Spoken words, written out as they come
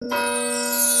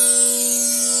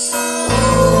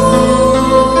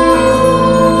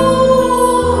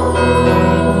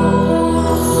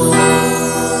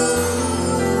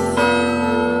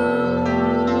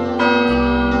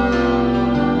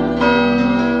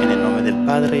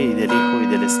Padre, y del Hijo, y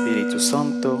del Espíritu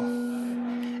Santo.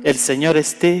 El Señor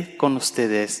esté con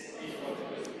ustedes.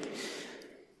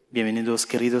 Bienvenidos,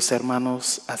 queridos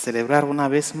hermanos, a celebrar una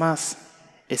vez más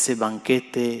ese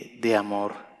banquete de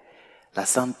amor, la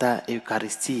Santa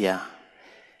Eucaristía,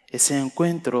 ese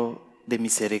encuentro de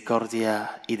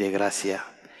misericordia y de gracia.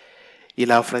 Y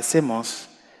la ofrecemos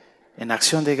en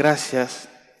acción de gracias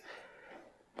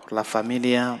por la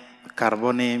familia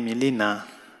Carbone Milina,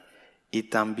 y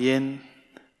también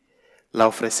la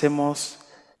ofrecemos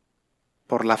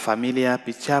por la familia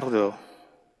Pichardo.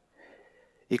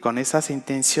 Y con esas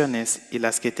intenciones y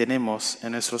las que tenemos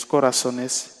en nuestros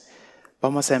corazones,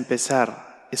 vamos a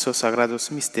empezar esos sagrados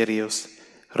misterios,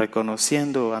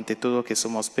 reconociendo ante todo que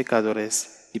somos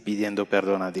pecadores y pidiendo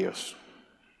perdón a Dios.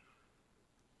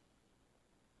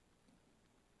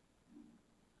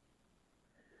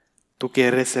 Tú que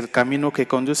eres el camino que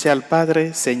conduce al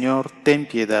Padre, Señor, ten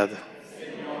piedad.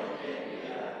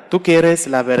 Tú que eres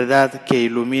la verdad que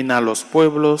ilumina a los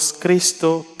pueblos,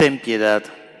 Cristo, ten piedad.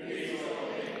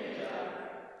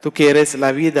 Tú que eres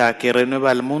la vida que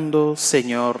renueva el mundo,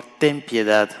 Señor, ten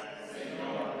piedad.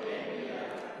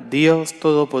 Dios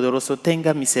Todopoderoso,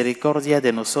 tenga misericordia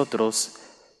de nosotros,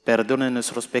 perdone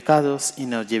nuestros pecados y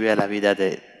nos lleve a la vida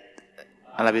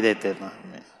eterna.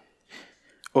 Amén.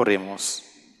 Oremos.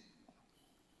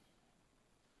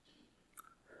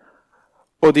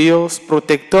 Oh Dios,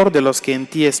 protector de los que en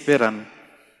ti esperan,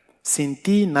 sin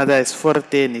ti nada es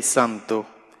fuerte ni santo.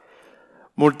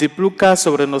 Multiplica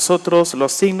sobre nosotros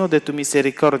los signos de tu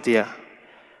misericordia,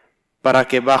 para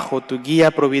que bajo tu guía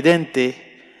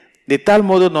providente, de tal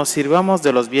modo nos sirvamos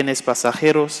de los bienes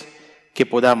pasajeros, que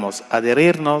podamos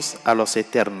adherirnos a los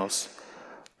eternos.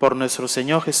 Por nuestro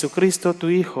Señor Jesucristo, tu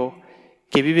Hijo,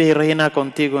 que vive y reina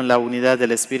contigo en la unidad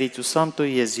del Espíritu Santo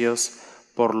y es Dios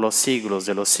por los siglos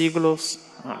de los siglos.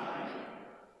 Amén.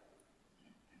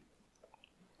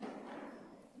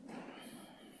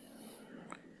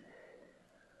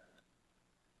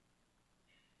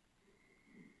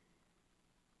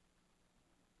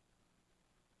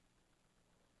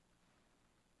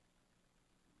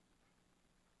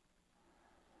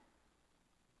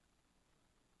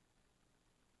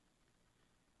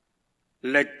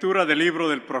 Lectura del libro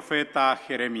del profeta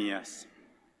Jeremías.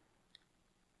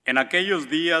 En aquellos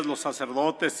días los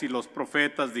sacerdotes y los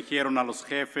profetas dijeron a los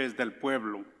jefes del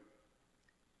pueblo: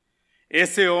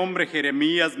 ese hombre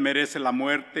Jeremías merece la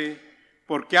muerte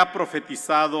porque ha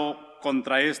profetizado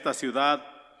contra esta ciudad,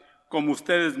 como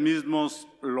ustedes mismos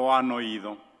lo han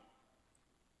oído.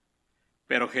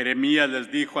 Pero Jeremías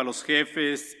les dijo a los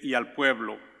jefes y al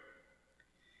pueblo: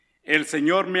 el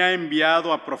Señor me ha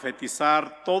enviado a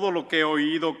profetizar todo lo que he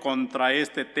oído contra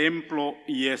este templo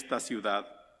y esta ciudad.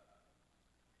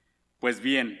 Pues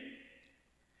bien,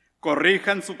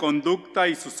 corrijan su conducta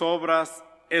y sus obras,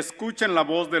 escuchen la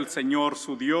voz del Señor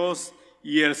su Dios,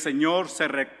 y el Señor se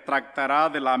retractará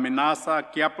de la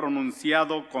amenaza que ha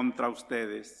pronunciado contra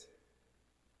ustedes.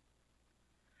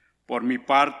 Por mi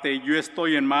parte, yo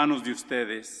estoy en manos de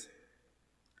ustedes.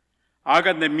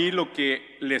 Hagan de mí lo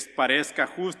que les parezca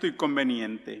justo y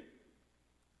conveniente.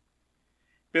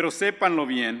 Pero sépanlo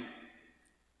bien,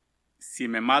 si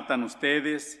me matan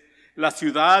ustedes, la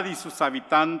ciudad y sus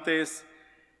habitantes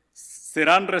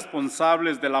serán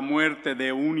responsables de la muerte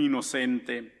de un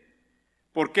inocente,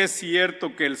 porque es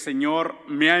cierto que el Señor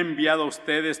me ha enviado a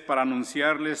ustedes para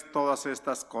anunciarles todas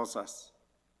estas cosas.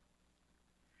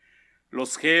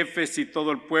 Los jefes y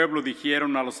todo el pueblo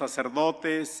dijeron a los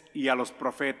sacerdotes y a los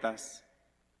profetas: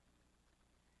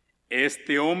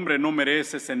 este hombre no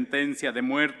merece sentencia de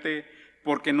muerte,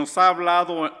 porque nos ha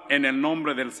hablado en el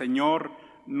nombre del Señor,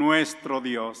 nuestro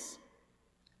Dios.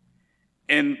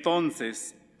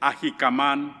 Entonces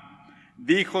Ahicamán,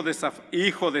 hijo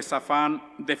de Safán,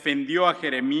 defendió a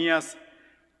Jeremías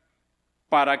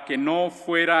para que no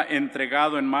fuera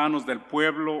entregado en manos del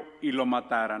pueblo y lo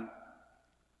mataran.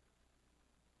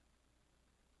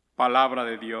 Palabra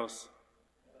de Dios.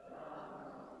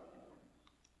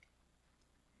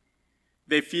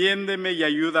 Defiéndeme y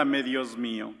ayúdame, Dios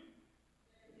mío.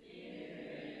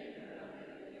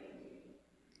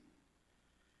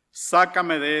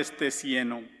 Sácame de este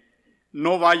cieno,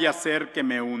 no vaya a ser que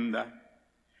me hunda.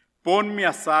 Ponme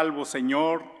a salvo,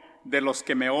 Señor, de los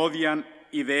que me odian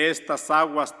y de estas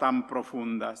aguas tan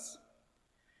profundas.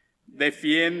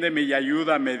 Defiéndeme y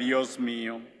ayúdame, Dios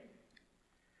mío.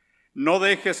 No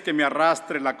dejes que me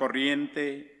arrastre la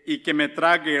corriente y que me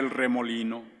trague el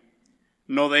remolino.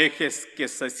 No dejes que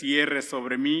se cierre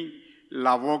sobre mí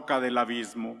la boca del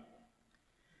abismo.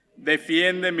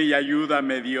 Defiéndeme y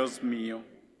ayúdame, Dios mío.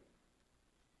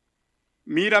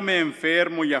 Mírame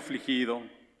enfermo y afligido.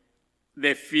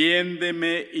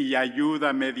 Defiéndeme y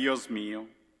ayúdame, Dios mío.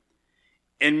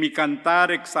 En mi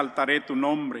cantar exaltaré tu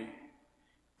nombre,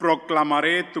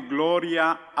 proclamaré tu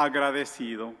gloria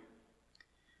agradecido.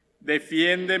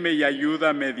 Defiéndeme y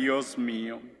ayúdame, Dios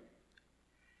mío.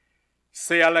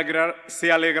 Se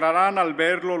alegrarán al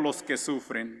verlo los que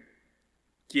sufren.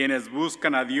 Quienes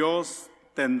buscan a Dios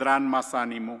tendrán más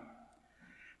ánimo,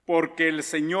 porque el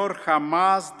Señor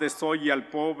jamás desoye al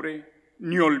pobre,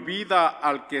 ni olvida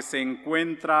al que se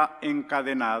encuentra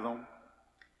encadenado.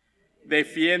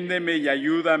 Defiéndeme y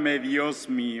ayúdame, Dios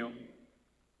mío.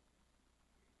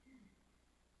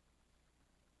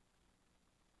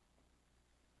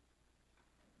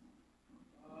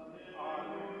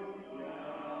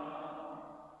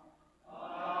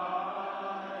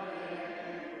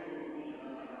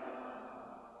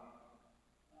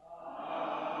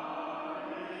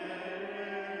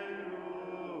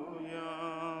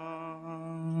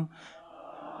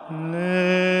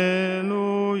 Aleluya.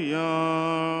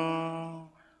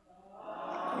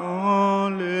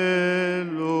 Aleluya.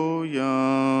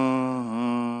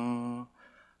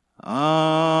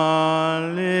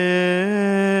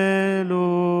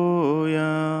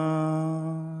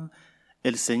 Aleluya.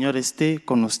 El Señor esté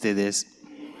con ustedes.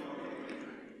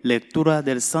 Lectura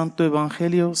del Santo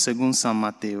Evangelio según San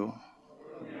Mateo.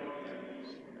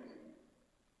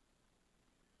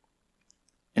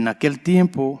 En aquel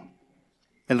tiempo,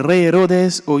 el rey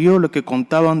Herodes oyó lo que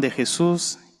contaban de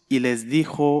Jesús y les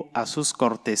dijo a sus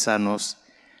cortesanos: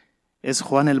 es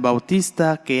Juan el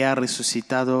Bautista que ha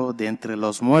resucitado de entre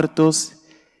los muertos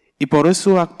y por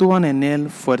eso actúan en él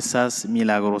fuerzas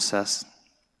milagrosas.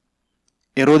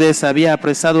 Herodes había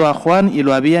apresado a Juan y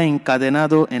lo había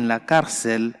encadenado en la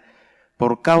cárcel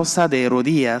por causa de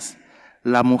Herodías,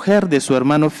 la mujer de su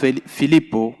hermano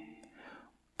Filipo,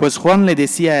 pues Juan le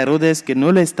decía a Herodes que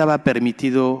no le estaba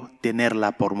permitido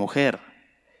tenerla por mujer.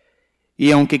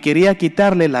 Y aunque quería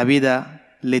quitarle la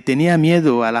vida, le tenía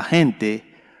miedo a la gente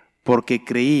porque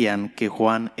creían que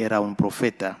Juan era un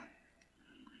profeta.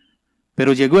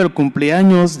 Pero llegó el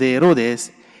cumpleaños de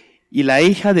Herodes y la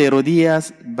hija de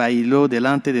Herodías bailó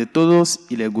delante de todos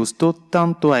y le gustó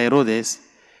tanto a Herodes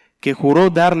que juró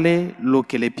darle lo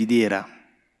que le pidiera.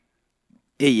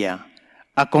 Ella,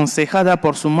 aconsejada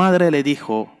por su madre, le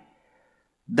dijo: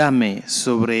 dame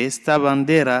sobre esta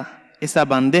bandeja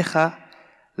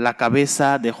la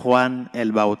cabeza de Juan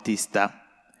el Bautista.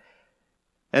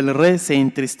 El rey se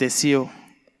entristeció,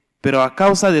 pero a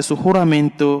causa de su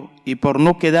juramento y por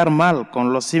no quedar mal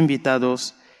con los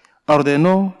invitados,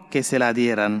 ordenó que se la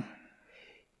dieran.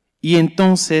 Y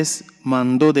entonces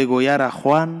mandó degollar a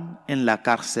Juan en la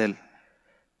cárcel.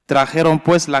 Trajeron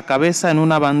pues la cabeza en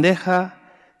una bandeja,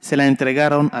 se la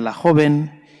entregaron a la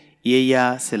joven y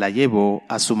ella se la llevó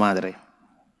a su madre.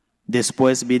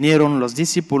 Después vinieron los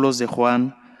discípulos de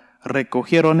Juan,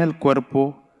 recogieron el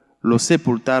cuerpo, lo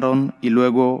sepultaron y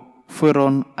luego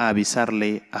fueron a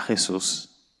avisarle a Jesús.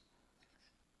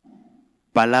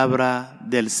 Palabra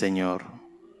del Señor.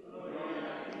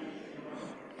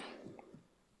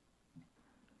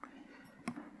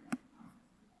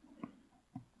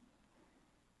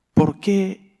 ¿Por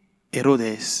qué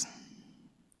Herodes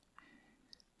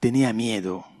tenía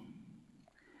miedo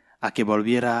a que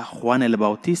volviera Juan el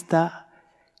Bautista,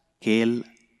 que él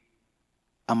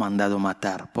ha mandado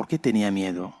matar? ¿Por qué tenía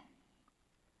miedo?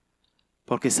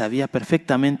 Porque sabía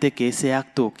perfectamente que ese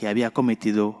acto que había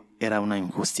cometido era una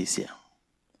injusticia.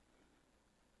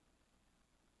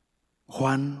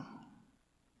 Juan,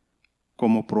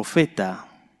 como profeta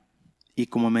y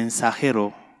como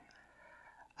mensajero,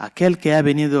 aquel que ha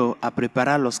venido a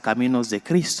preparar los caminos de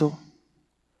Cristo,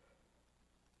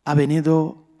 ha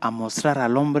venido a mostrar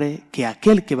al hombre que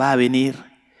aquel que va a venir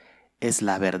es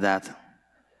la verdad.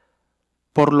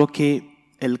 Por lo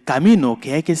que el camino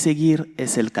que hay que seguir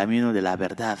es el camino de la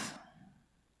verdad.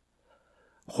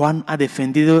 Juan ha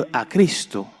defendido a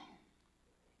Cristo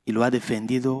y lo ha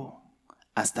defendido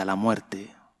hasta la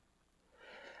muerte.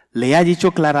 Le ha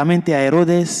dicho claramente a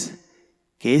Herodes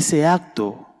que ese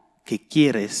acto que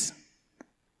quieres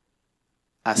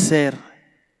hacer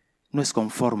no es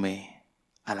conforme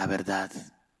a la verdad.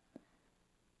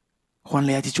 Juan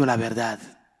le ha dicho la verdad,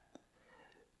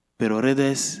 pero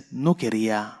Herodes no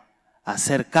quería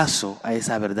hacer caso a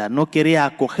esa verdad, no quería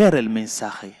acoger el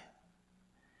mensaje.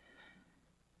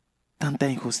 Tanta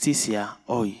injusticia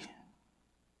hoy,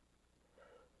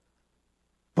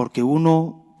 porque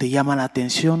uno te llama la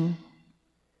atención,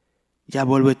 ya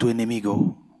vuelve tu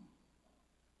enemigo.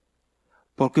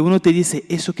 Porque uno te dice,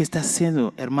 eso que estás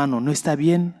haciendo, hermano, no está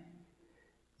bien,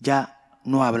 ya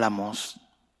no hablamos.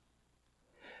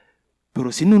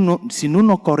 Pero si no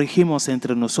nos corregimos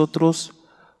entre nosotros,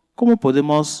 ¿cómo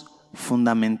podemos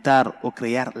fundamentar o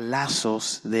crear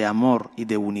lazos de amor y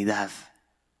de unidad?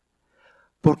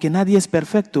 Porque nadie es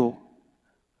perfecto.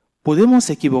 Podemos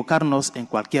equivocarnos en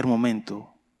cualquier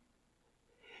momento.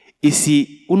 Y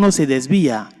si uno se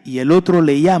desvía y el otro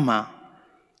le llama,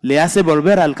 le hace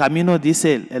volver al camino,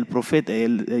 dice el profeta,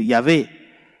 Yahvé,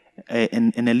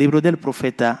 en el libro del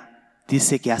profeta,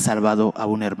 dice que ha salvado a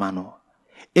un hermano.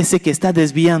 Ese que está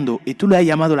desviando y tú le has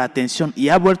llamado la atención y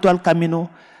ha vuelto al camino,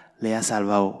 le ha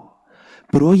salvado.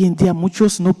 Pero hoy en día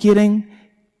muchos no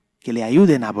quieren que le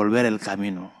ayuden a volver el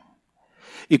camino.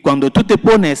 Y cuando tú te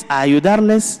pones a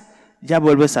ayudarles, ya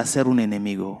vuelves a ser un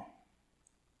enemigo.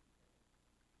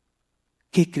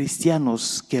 ¿Qué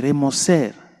cristianos queremos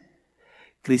ser?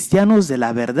 ¿Cristianos de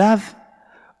la verdad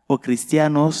o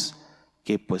cristianos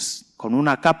que pues con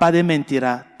una capa de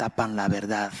mentira tapan la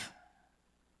verdad?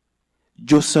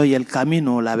 Yo soy el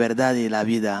camino, la verdad y la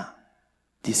vida,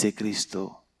 dice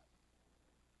Cristo.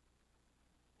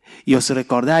 Y os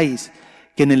recordáis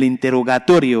que en el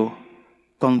interrogatorio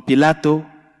con Pilato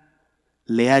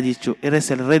le ha dicho, ¿eres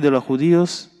el rey de los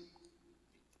judíos?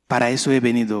 Para eso he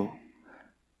venido,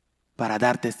 para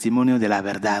dar testimonio de la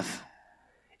verdad.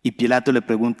 Y Pilato le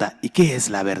pregunta, ¿y qué es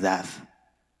la verdad?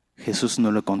 Jesús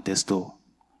no le contestó.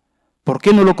 ¿Por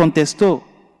qué no lo contestó?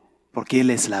 Porque Él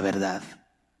es la verdad.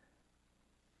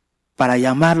 Para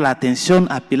llamar la atención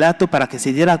a Pilato para que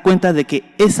se diera cuenta de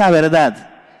que esa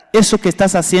verdad, eso que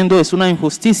estás haciendo es una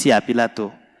injusticia,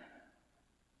 Pilato.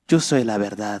 Yo soy la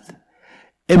verdad.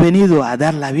 He venido a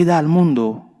dar la vida al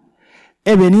mundo.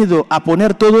 He venido a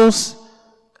poner todos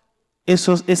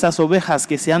esas ovejas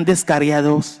que se han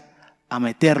descarriado, a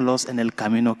meterlos en el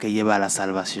camino que lleva a la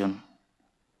salvación.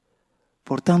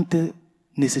 Por tanto,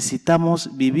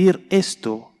 necesitamos vivir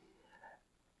esto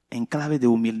en clave de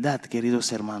humildad,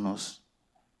 queridos hermanos.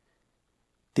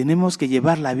 Tenemos que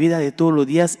llevar la vida de todos los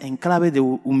días en clave de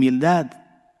humildad.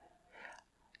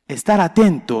 Estar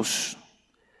atentos,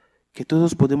 que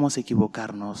todos podemos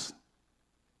equivocarnos.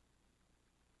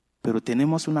 Pero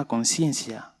tenemos una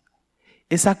conciencia.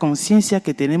 Esa conciencia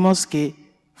que tenemos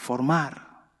que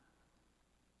formar.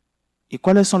 ¿Y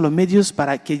cuáles son los medios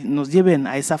para que nos lleven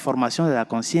a esa formación de la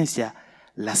conciencia?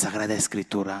 La Sagrada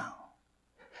Escritura.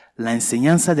 La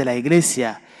enseñanza de la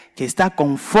Iglesia que está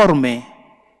conforme,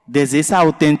 desde esa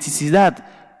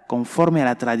autenticidad, conforme a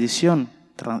la tradición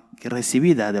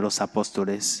recibida de los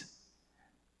apóstoles.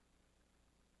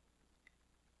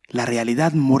 La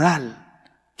realidad moral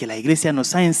que la Iglesia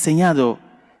nos ha enseñado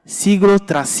siglos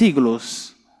tras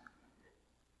siglos.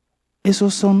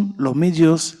 Esos son los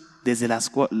medios desde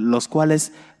los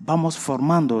cuales vamos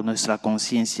formando nuestra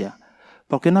conciencia.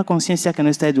 Porque una conciencia que no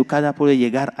está educada puede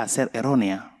llegar a ser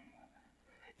errónea.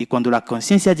 Y cuando la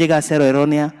conciencia llega a ser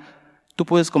errónea, tú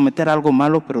puedes cometer algo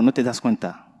malo, pero no te das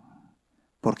cuenta.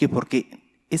 ¿Por qué?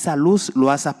 Porque esa luz lo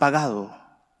has apagado.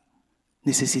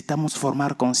 Necesitamos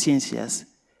formar conciencias.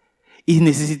 Y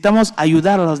necesitamos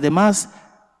ayudar a los demás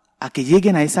a que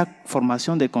lleguen a esa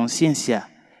formación de conciencia,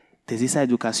 desde esa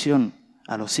educación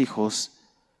a los hijos,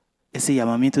 ese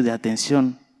llamamiento de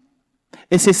atención,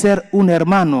 ese ser un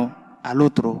hermano al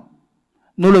otro.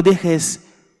 No lo dejes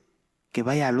que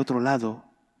vaya al otro lado.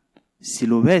 Si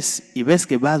lo ves y ves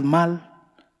que vas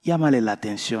mal, llámale la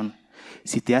atención.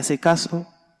 Si te hace caso,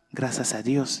 gracias a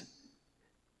Dios.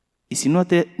 Y si no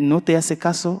te hace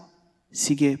caso,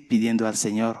 sigue pidiendo al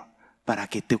Señor para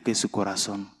que toque su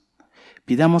corazón.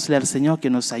 Pidámosle al Señor que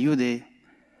nos ayude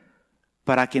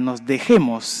para que nos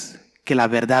dejemos que la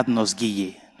verdad nos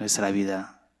guíe nuestra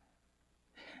vida.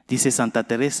 Dice Santa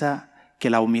Teresa que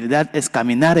la humildad es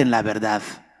caminar en la verdad.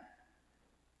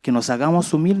 Que nos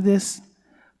hagamos humildes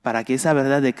para que esa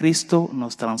verdad de Cristo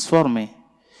nos transforme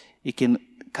y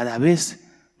que cada vez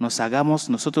nos hagamos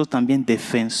nosotros también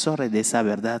defensores de esa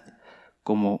verdad,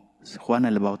 como Juan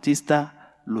el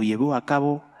Bautista lo llevó a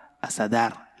cabo hasta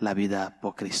dar la vida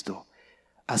por Cristo.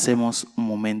 Hacemos un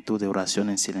momento de oración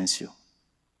en silencio.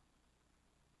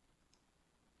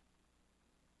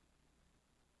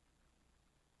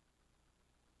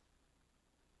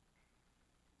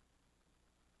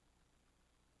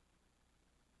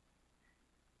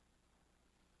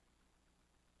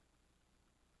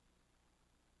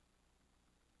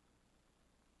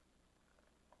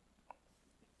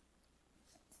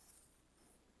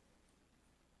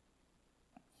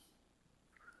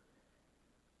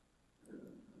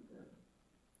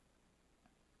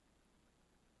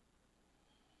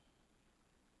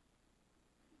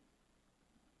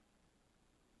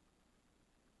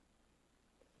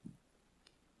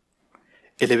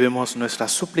 Elevemos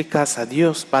nuestras súplicas a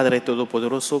Dios Padre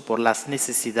Todopoderoso por las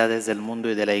necesidades del mundo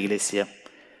y de la Iglesia.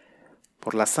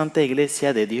 por la Santa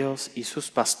Iglesia de Dios y sus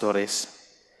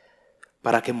pastores,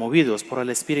 para que, movidos por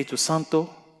el Espíritu Santo,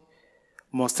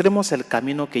 mostremos el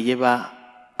camino que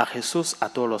lleva a Jesús a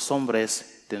todos los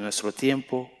hombres de nuestro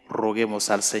tiempo.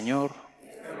 Roguemos al Señor.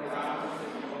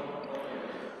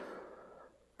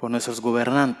 Por nuestros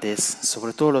gobernantes,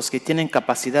 sobre todo los que tienen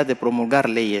capacidad de promulgar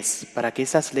leyes, para que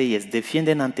esas leyes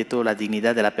defiendan ante todo la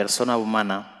dignidad de la persona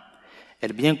humana,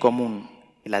 el bien común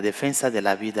y la defensa de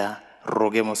la vida.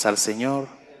 Roguemos al Señor.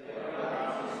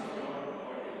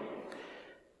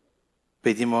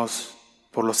 Pedimos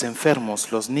por los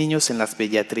enfermos, los niños en las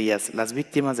pediatrías, las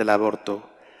víctimas del aborto,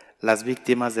 las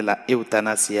víctimas de la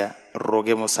eutanasia.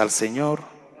 Roguemos al Señor.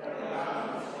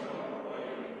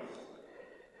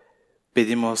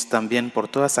 Pedimos también por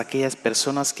todas aquellas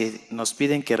personas que nos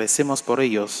piden que recemos por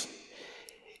ellos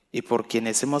y por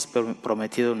quienes hemos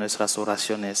prometido nuestras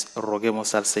oraciones.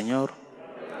 Roguemos al Señor.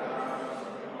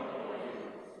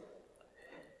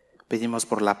 Pedimos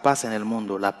por la paz en el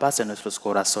mundo, la paz en nuestros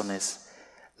corazones,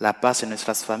 la paz en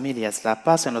nuestras familias, la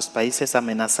paz en los países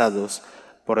amenazados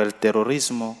por el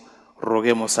terrorismo.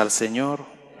 Roguemos al Señor.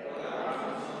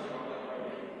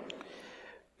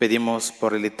 Pedimos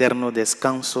por el eterno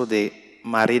descanso de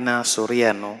Marina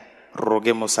Soriano.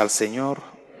 Roguemos al Señor.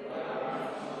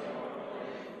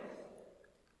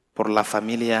 Por la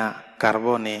familia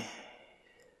Carbone,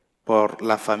 por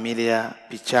la familia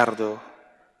Pichardo,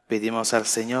 pedimos al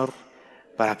Señor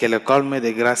para que le colme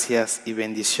de gracias y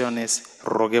bendiciones.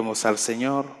 Roguemos al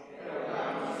Señor.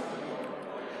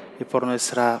 Y por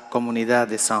nuestra comunidad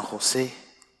de San José,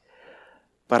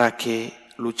 para que,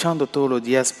 luchando todos los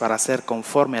días para ser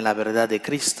conforme a la verdad de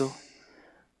Cristo,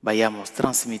 vayamos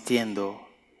transmitiendo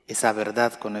esa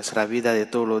verdad con nuestra vida de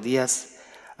todos los días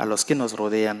a los que nos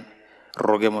rodean.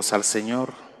 Roguemos al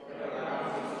Señor.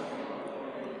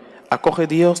 Acoge,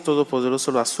 Dios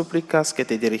Todopoderoso, las súplicas que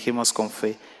te dirigimos con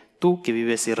fe, tú que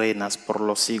vives y reinas por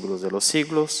los siglos de los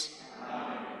siglos.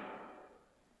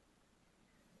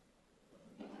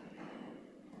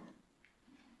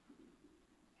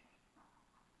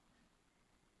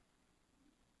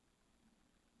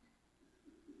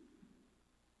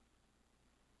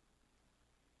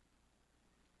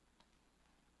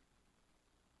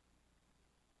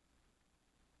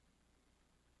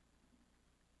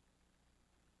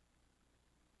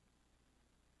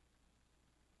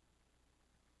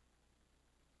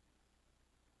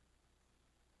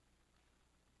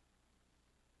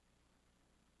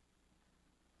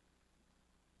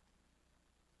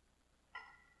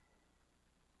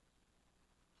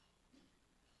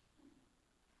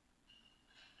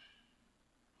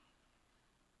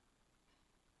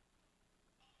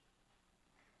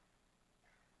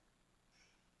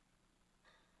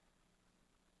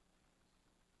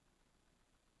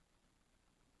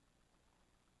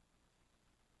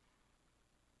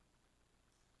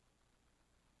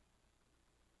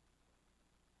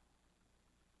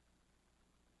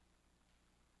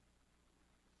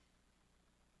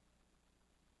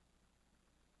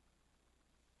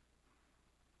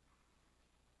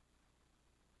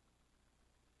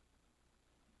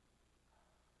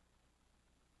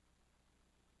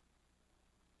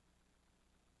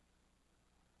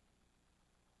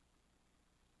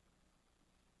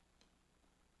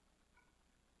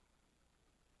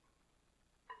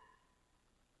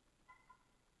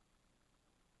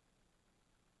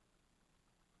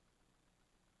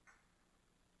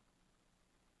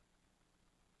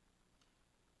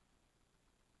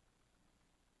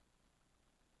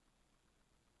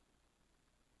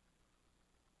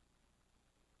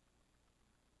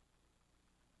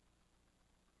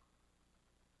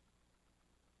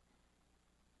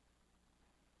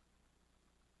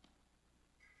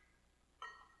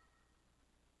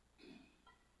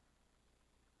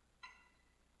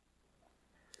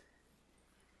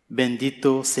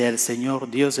 Bendito sea el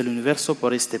Señor, Dios del universo,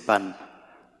 por este pan,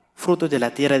 fruto de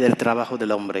la tierra y del trabajo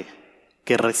del hombre,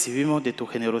 que recibimos de tu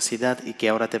generosidad y que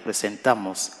ahora te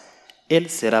presentamos. Él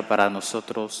será para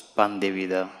nosotros pan de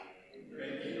vida.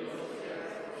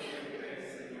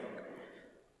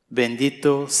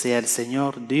 Bendito sea el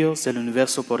Señor, Dios del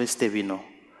universo, por este vino,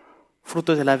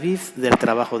 fruto de la vid del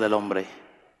trabajo del hombre,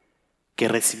 que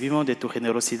recibimos de tu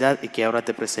generosidad y que ahora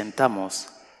te presentamos.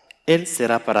 Él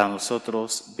será para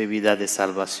nosotros bebida de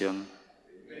salvación.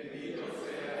 Bendito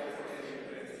sea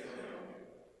siempre, Señor.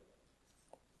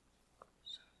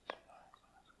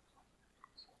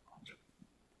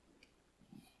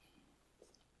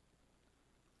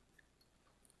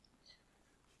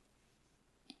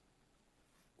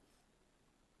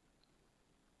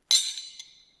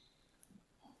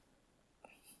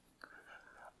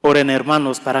 Oren,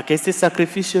 hermanos, para que este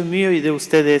sacrificio mío y de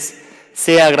ustedes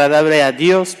sea agradable a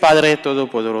Dios Padre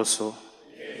Todopoderoso.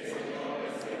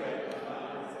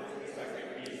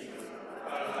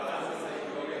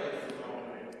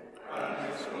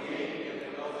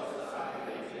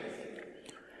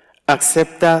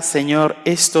 Acepta, Señor,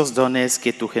 estos dones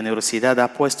que tu generosidad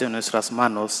ha puesto en nuestras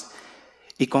manos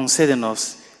y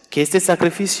concédenos que este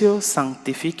sacrificio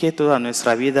santifique toda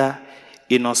nuestra vida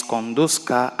y nos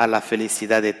conduzca a la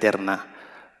felicidad eterna.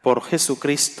 Por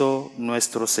Jesucristo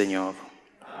nuestro Señor.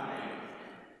 Amén.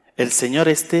 El Señor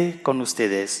esté con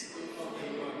ustedes.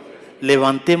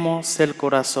 Levantemos el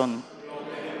corazón.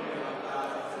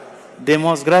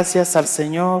 Demos gracias al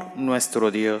Señor nuestro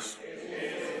Dios.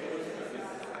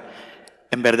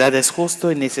 En verdad es justo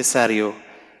y necesario,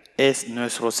 es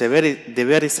nuestro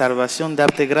deber y salvación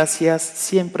darte gracias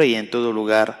siempre y en todo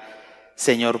lugar,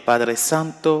 Señor Padre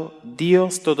Santo,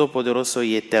 Dios Todopoderoso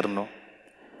y Eterno.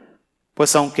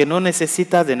 Pues aunque no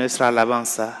necesita de nuestra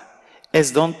alabanza,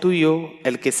 es don tuyo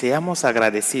el que seamos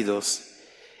agradecidos,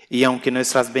 y aunque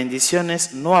nuestras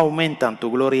bendiciones no aumentan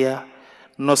tu gloria,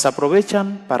 nos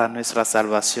aprovechan para nuestra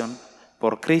salvación,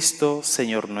 por Cristo,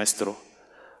 Señor nuestro.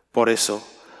 Por eso,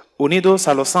 unidos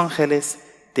a los ángeles,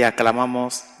 te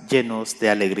aclamamos llenos de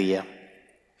alegría.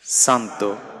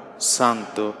 Santo,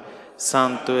 santo,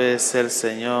 santo es el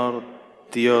Señor,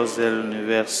 Dios del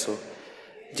universo.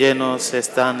 Llenos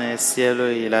están el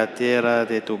cielo y la tierra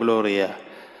de tu gloria.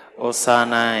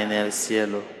 Hosana en el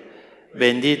cielo.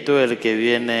 Bendito el que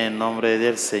viene en nombre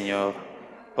del Señor.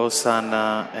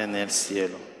 Hosana en el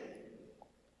cielo.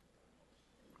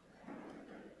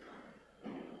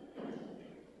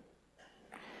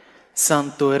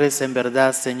 Santo eres en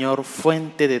verdad, Señor,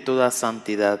 fuente de toda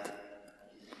santidad.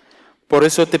 Por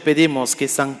eso te pedimos que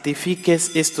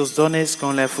santifiques estos dones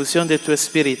con la efusión de tu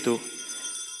Espíritu,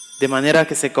 de manera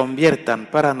que se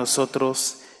conviertan para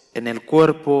nosotros en el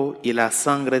cuerpo y la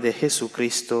sangre de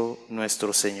Jesucristo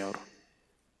nuestro Señor,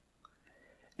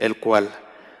 el cual,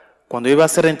 cuando iba a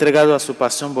ser entregado a su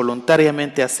pasión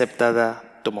voluntariamente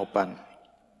aceptada, tomó pan.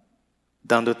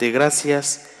 Dándote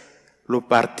gracias, lo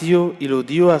partió y lo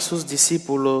dio a sus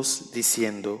discípulos,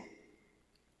 diciendo: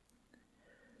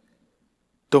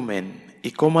 tomen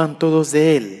y coman todos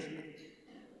de él,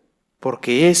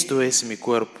 porque esto es mi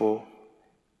cuerpo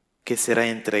que será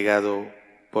entregado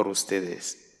por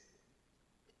ustedes.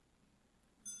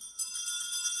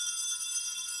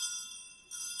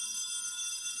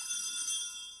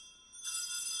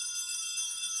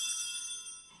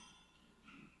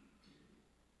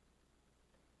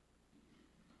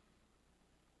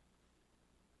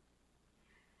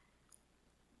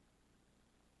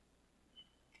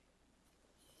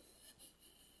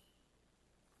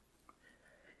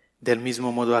 Del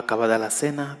mismo modo, acabada la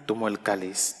cena, tomó el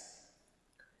cáliz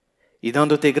y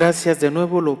dándote gracias de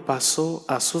nuevo lo pasó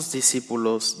a sus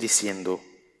discípulos diciendo: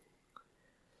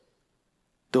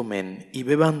 tomen y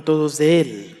beban todos de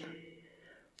él,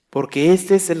 porque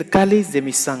este es el cáliz de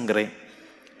mi sangre,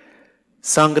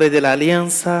 sangre de la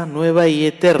alianza nueva y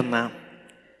eterna,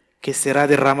 que será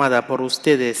derramada por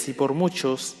ustedes y por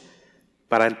muchos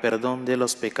para el perdón de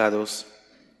los pecados.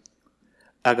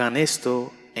 Hagan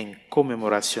esto en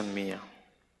conmemoración mía.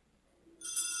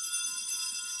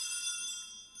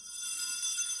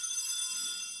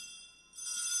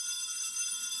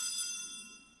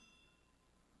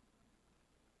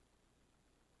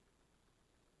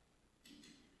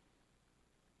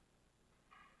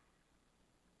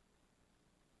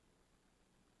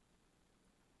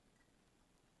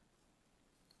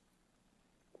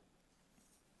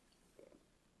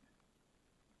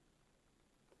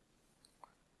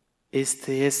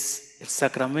 Este es el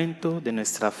sacramento de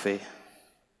nuestra fe.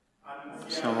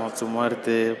 Anunciamos tu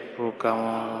muerte,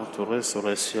 proclamamos tu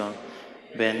resurrección.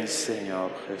 Ven,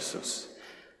 Señor Jesús.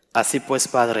 Así pues,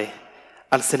 Padre,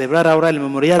 al celebrar ahora el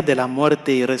memorial de la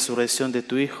muerte y resurrección de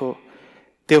tu Hijo,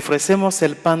 te ofrecemos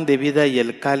el pan de vida y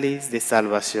el cáliz de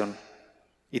salvación.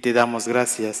 Y te damos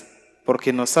gracias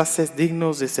porque nos haces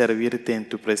dignos de servirte en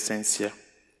tu presencia.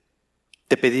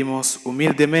 Te pedimos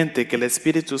humildemente que el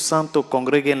Espíritu Santo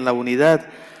congregue en la unidad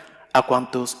a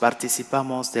cuantos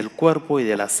participamos del cuerpo y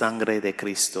de la sangre de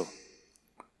Cristo.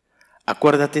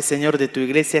 Acuérdate, Señor, de tu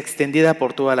iglesia extendida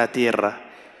por toda la tierra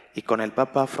y con el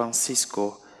Papa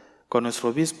Francisco, con nuestro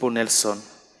obispo Nelson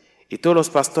y todos los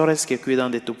pastores que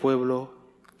cuidan de tu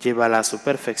pueblo, llévala a su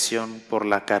perfección por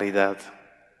la caridad.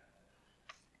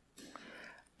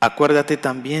 Acuérdate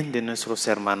también de nuestros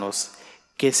hermanos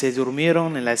que se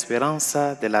durmieron en la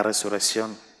esperanza de la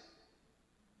resurrección,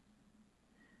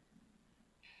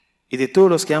 y de todos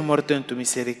los que han muerto en tu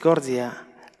misericordia,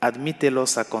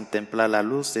 admítelos a contemplar la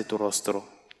luz de tu rostro.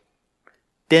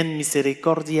 ten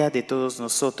misericordia de todos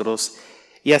nosotros,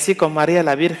 y así con María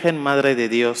la Virgen, Madre de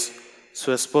Dios,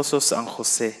 su esposo San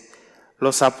José,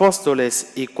 los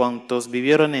apóstoles y cuantos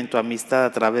vivieron en tu amistad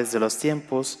a través de los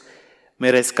tiempos,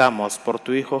 merezcamos por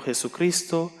tu Hijo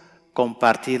Jesucristo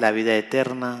compartir la vida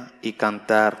eterna y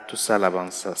cantar tus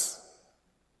alabanzas.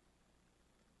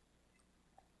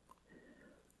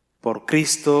 Por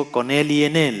Cristo, con Él y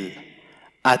en Él,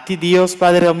 a ti Dios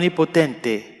Padre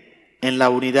Omnipotente, en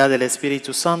la unidad del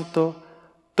Espíritu Santo,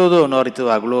 todo honor y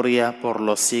toda gloria por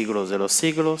los siglos de los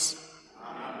siglos.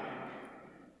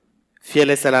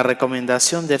 Fieles a la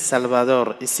recomendación del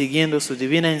Salvador y siguiendo su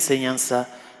divina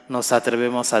enseñanza, nos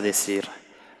atrevemos a decir: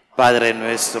 Padre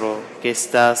nuestro que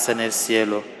estás en el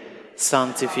cielo,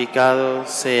 santificado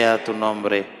sea tu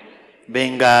nombre.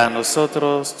 Venga a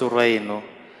nosotros tu reino.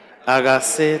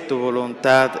 Hágase tu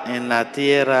voluntad en la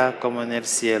tierra como en el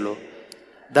cielo.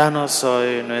 Danos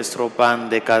hoy nuestro pan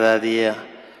de cada día.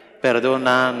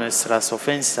 Perdona nuestras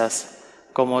ofensas,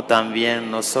 como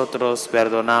también nosotros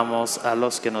perdonamos a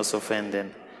los que nos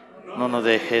ofenden. No nos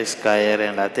dejes caer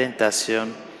en la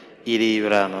tentación y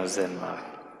líbranos del mal.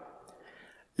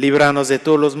 Líbranos de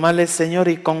todos los males, Señor,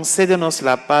 y concédenos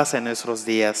la paz en nuestros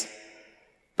días,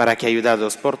 para que,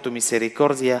 ayudados por tu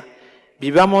misericordia,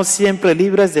 vivamos siempre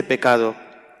libres de pecado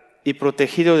y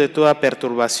protegidos de toda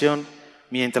perturbación,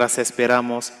 mientras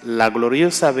esperamos la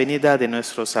gloriosa venida de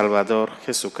nuestro Salvador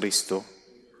Jesucristo.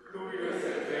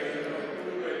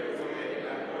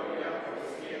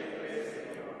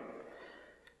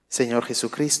 Señor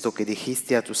Jesucristo, que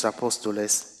dijiste a tus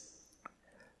apóstoles: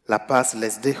 la paz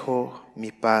les dejo,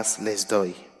 mi paz les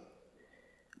doy.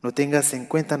 No tengas en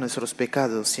cuenta nuestros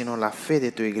pecados, sino la fe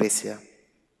de tu Iglesia.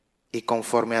 Y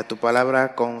conforme a tu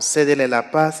palabra, concédele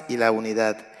la paz y la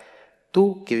unidad.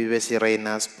 Tú que vives y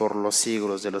reinas por los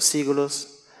siglos de los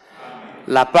siglos. Amén.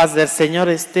 La paz del Señor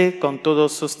esté con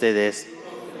todos ustedes.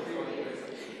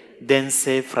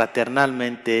 Dense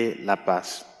fraternalmente la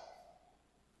paz.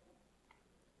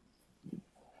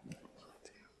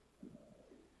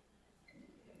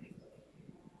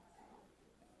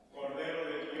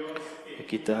 Que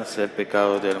quitas el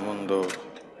pecado del mundo,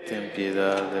 ten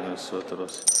piedad de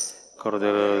nosotros.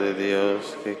 Cordero de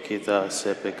Dios, que quitas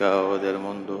el pecado del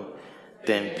mundo,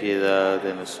 ten piedad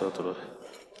de nosotros.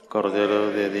 Cordero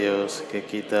de Dios, que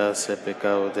quitas el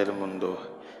pecado del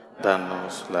mundo,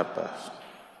 danos la paz.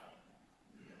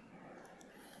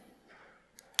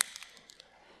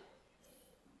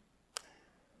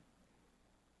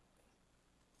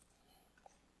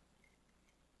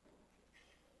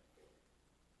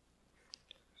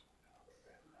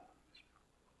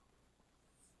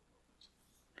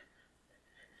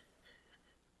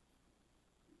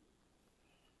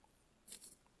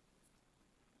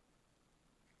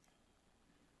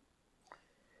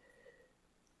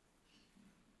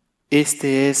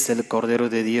 Este es el Cordero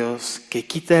de Dios que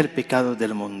quita el pecado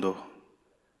del mundo.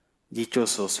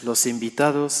 Dichosos los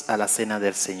invitados a la cena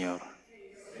del Señor.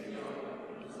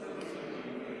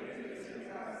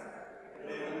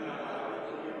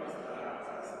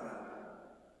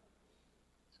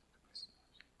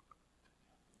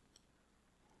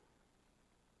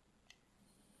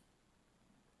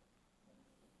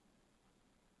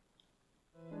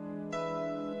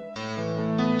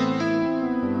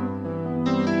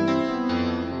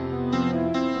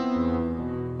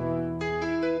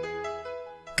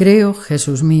 Creo,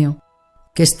 Jesús mío,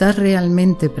 que estás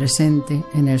realmente presente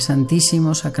en el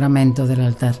Santísimo Sacramento del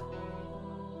altar.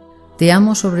 Te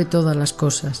amo sobre todas las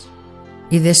cosas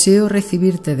y deseo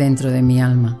recibirte dentro de mi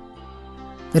alma.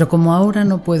 Pero como ahora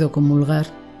no puedo comulgar,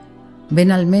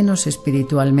 ven al menos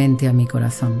espiritualmente a mi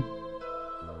corazón.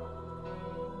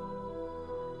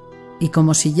 Y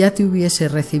como si ya te hubiese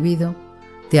recibido,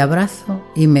 te abrazo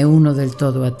y me uno del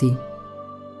todo a ti.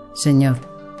 Señor,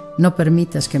 no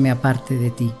permitas que me aparte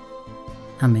de ti.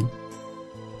 Amén.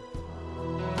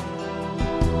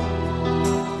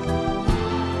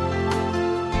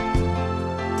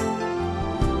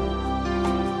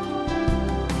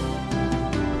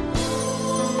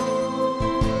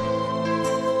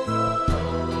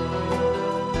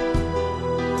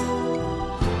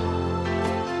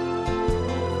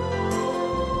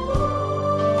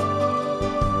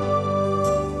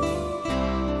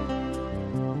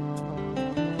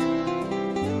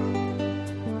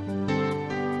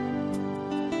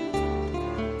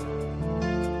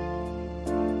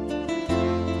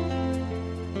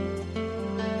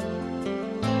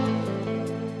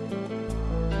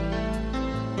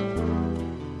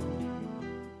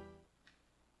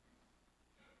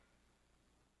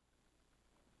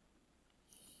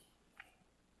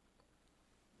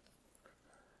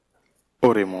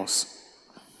 Oremos.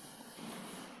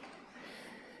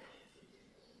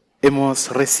 Hemos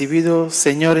recibido,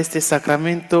 Señor, este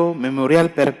sacramento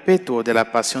memorial perpetuo de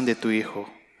la pasión de tu Hijo.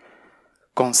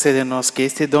 Concédenos que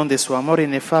este don de su amor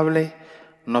inefable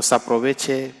nos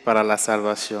aproveche para la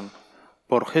salvación.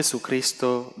 Por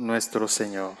Jesucristo nuestro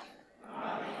Señor.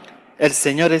 El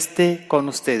Señor esté con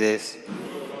ustedes.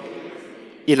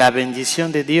 Y la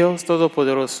bendición de Dios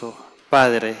Todopoderoso,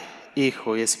 Padre,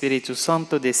 Hijo y Espíritu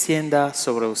Santo, descienda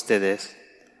sobre ustedes.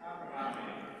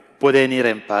 Pueden ir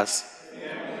en paz.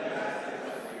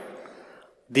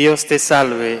 Dios te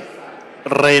salve,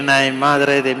 Reina y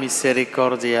Madre de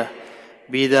misericordia,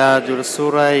 vida,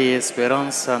 dulzura y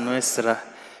esperanza nuestra.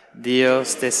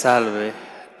 Dios te salve.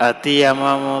 A ti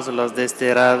amamos los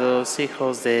desterrados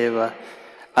hijos de Eva.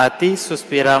 A ti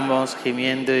suspiramos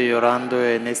gimiendo y llorando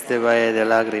en este valle de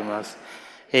lágrimas.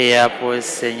 Ea pues,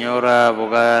 Señora,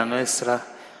 abogada nuestra,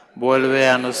 vuelve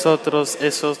a nosotros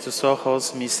esos tus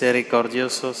ojos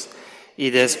misericordiosos, y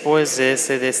después de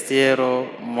ese destierro,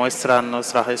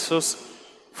 muéstranos a Jesús,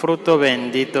 fruto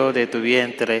bendito de tu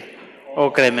vientre,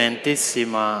 oh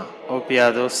clementísima, oh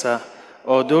piadosa,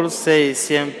 oh dulce y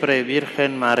siempre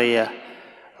Virgen María.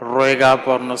 Ruega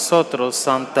por nosotros,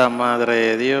 Santa Madre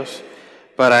de Dios,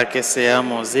 para que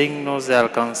seamos dignos de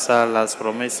alcanzar las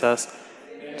promesas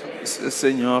del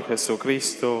Señor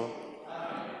Jesucristo.